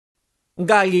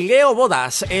Galileo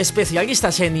Bodas,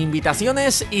 especialistas en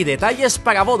invitaciones y detalles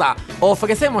para boda.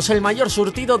 Ofrecemos el mayor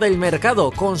surtido del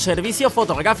mercado con servicio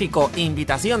fotográfico,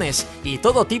 invitaciones y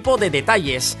todo tipo de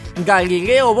detalles.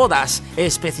 Galileo Bodas,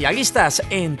 especialistas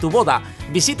en tu boda.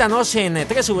 Visítanos en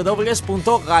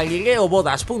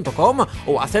www.galileobodas.com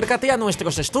o acércate a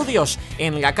nuestros estudios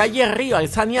en la calle Río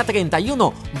Alzania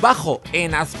 31, Bajo,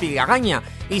 en Azpilagaña.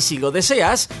 Y si lo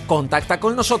deseas, contacta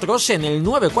con nosotros en el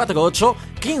 948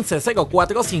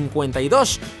 1504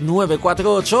 52,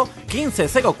 948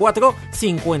 1504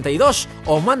 52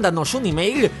 o mándanos un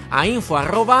email a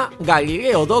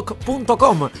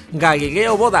info@galileodoc.com.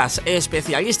 Galileo Bodas,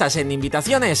 especialistas en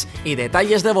invitaciones y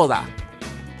detalles de boda.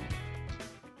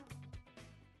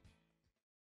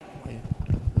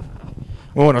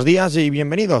 Muy buenos días y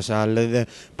bienvenidos al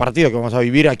partido que vamos a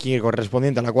vivir aquí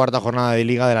correspondiente a la cuarta jornada de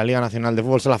Liga de la Liga Nacional de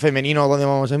Fútbol Sala Femenino, donde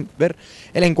vamos a ver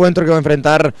el encuentro que va a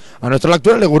enfrentar a nuestro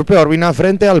Lacturale Gurpea Orvina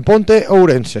frente al Ponte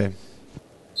Ourense.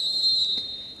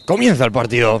 Comienza el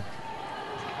partido.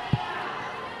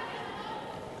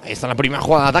 Ahí está la primera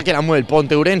jugada de ataque, la mueve el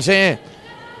Ponte Ourense,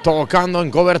 tocando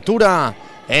en cobertura,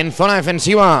 en zona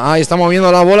defensiva. Ahí está moviendo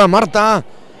la bola Marta,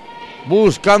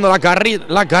 buscando la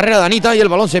carrera de Anita, y el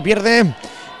balón se pierde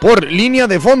por línea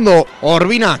de fondo.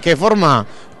 Orvina, que forma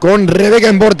con Rebeca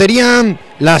en portería,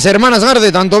 las hermanas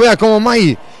Garde, tanto Bea como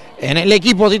Mai, en el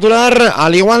equipo titular,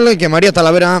 al igual que María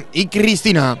Talavera y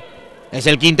Cristina. Es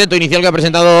el quinteto inicial que ha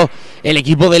presentado el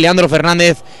equipo de Leandro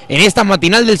Fernández en esta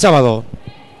matinal del sábado.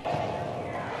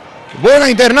 Buena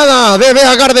internada de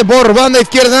Bea Garde por banda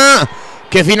izquierda,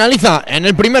 que finaliza en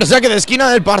el primer saque de esquina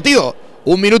del partido.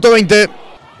 1 minuto 20.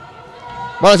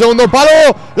 Va al segundo palo,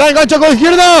 la engancha con la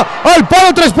izquierda, al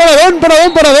palo, 3, paradón.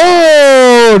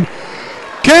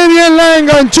 ¡Qué bien la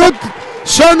enganchó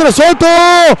Sandra Soto!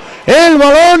 El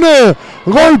balón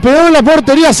golpeó en la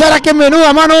portería Sara, que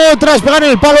menuda mano tras pegar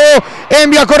en el palo.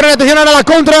 Envía a correr, atención, ahora la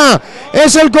contra.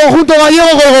 Es el conjunto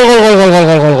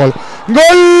gallego.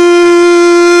 Gol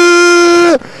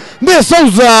de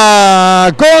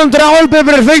Sousa. Contragolpe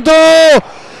perfecto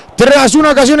tras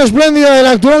una ocasión espléndida de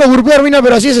Lacturale Gurpea Orvina,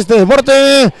 pero así es este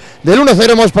deporte. Del 1-0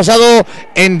 hemos pasado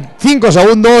en 5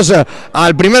 segundos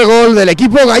al primer gol del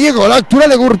equipo gallego.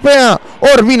 Lacturale Gurpea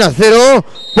Orvina 0,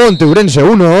 Ponte Ourense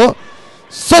 1,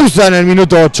 Sousa en el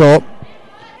minuto 8.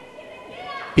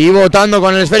 Pivotando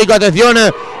con el esférico, atención,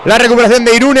 la recuperación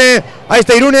de Irune. Ahí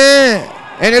está Irune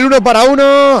en el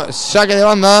 1-1, saque de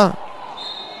banda.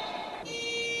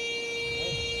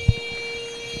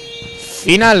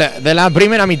 Final de la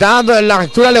primera mitad, la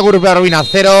Lacturale Gurpea Orvina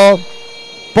 0,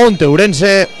 Ponte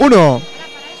Ourense 1.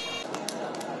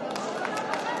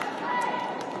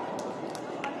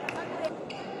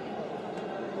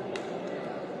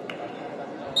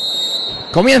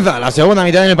 Comienza la segunda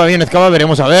mitad en el pabellón Ezcaba.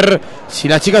 Veremos a ver si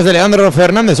las chicas de Leandro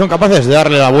Fernández son capaces de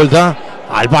darle la vuelta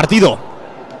al partido.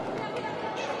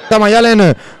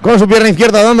 Mayalen con su pierna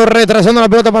izquierda, retrasando la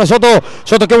pelota para Soto.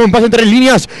 Soto, que buen pase entre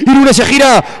líneas. Irune se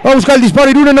gira, va a buscar el disparo.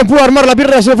 Irune no pudo armar la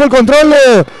pierna, se le fue el control.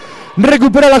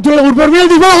 Recupera la Lacturale Gurpea, el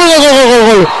disparo.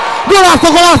 ¡Gol! ¡Golazo!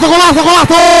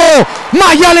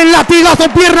 Mayalen, latigazo,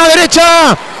 pierna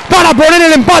derecha para poner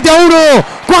el empate a 1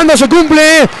 cuando se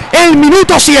cumple el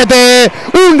minuto 7.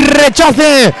 Un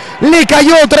rechace le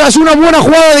cayó tras una buena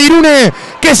jugada de Irune,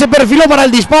 que se perfiló para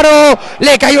el disparo.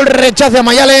 Le cayó el rechace a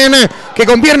Mayalen, que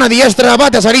con pierna diestra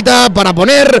bate a Sarita para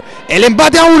poner el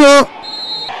empate a 1.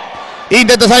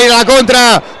 Intenta salir a la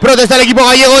contra, protesta el equipo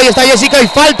gallego, y está Jessica, y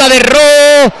falta de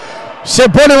Ro. Se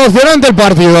pone emocionante el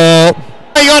partido.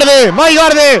 Mai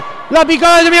Garde, la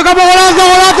picada desde medio campo.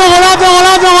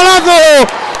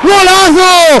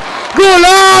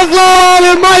 ¡Golazo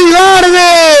de Mai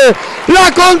Garde!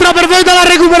 La contra perfecta, la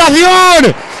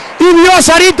recuperación, y vio a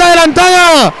Sarita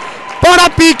adelantada para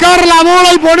picar la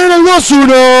bola y poner el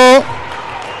 2-1.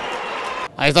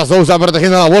 Ahí está Sousa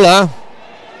protegiendo la bola.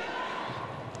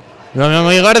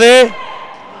 Mai Garde.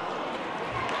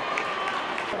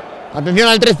 Atención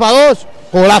al 3-2.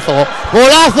 Golazo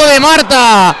de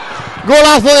Marta.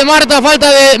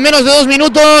 Falta de menos de 2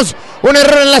 minutos. Un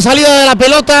error en la salida de la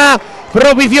pelota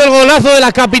propició el golazo de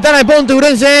la capitana de Ponte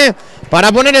Ourense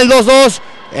para poner el 2-2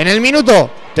 en el minuto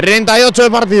 38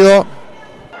 de partido.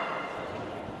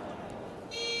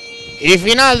 Y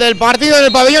final del partido en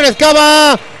el pabellón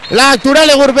Ezcaba.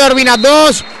 Lacturale Gurpea Orvina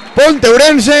 2, Ponte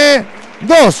Ourense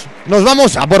 2. Nos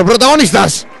vamos a por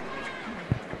protagonistas.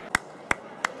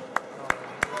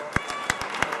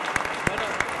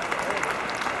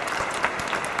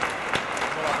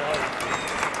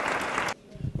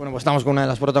 Bueno, pues estamos con una de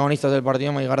las protagonistas del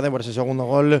partido, Maigarde, por ese segundo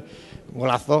gol,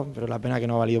 golazo, pero la pena que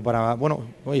no ha valido para, bueno,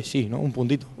 oye, sí, ¿no? Un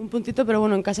puntito. Un puntito, pero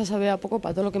bueno, en casa sabe a poco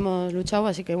para todo lo que hemos luchado,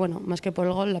 así que bueno, más que por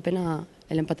el gol, la pena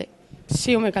el empate.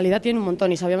 Sí, hombre, calidad tiene un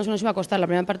montón y sabíamos que nos iba a costar. La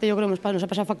primera parte yo creo que nos ha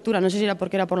pasado factura, no sé si era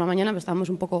porque era por la mañana, pero estábamos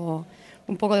un poco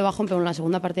de bajón, pero en la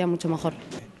segunda partida mucho mejor.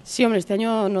 Sí, hombre, este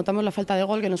año notamos la falta de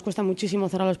gol, que nos cuesta muchísimo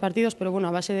cerrar los partidos, pero bueno,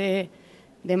 a base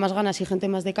de más ganas y gente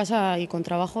más de casa y con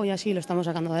trabajo y así lo estamos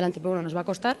sacando adelante. Pero bueno, nos va a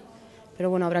costar, pero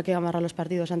bueno, habrá que amarrar los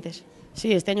partidos antes.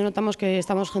 Sí, este año notamos que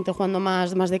estamos gente jugando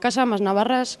más de casa, más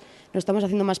navarras, nos estamos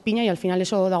haciendo más piña y al final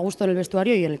eso da gusto en el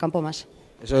vestuario y en el campo más.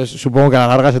 Eso supongo que a la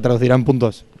larga se traducirá en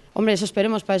puntos. Hombre, eso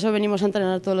esperemos, para eso venimos a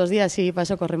entrenar todos los días y para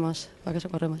eso corremos.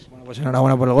 Bueno, pues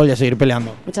enhorabuena por el gol y a seguir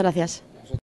peleando. Muchas gracias.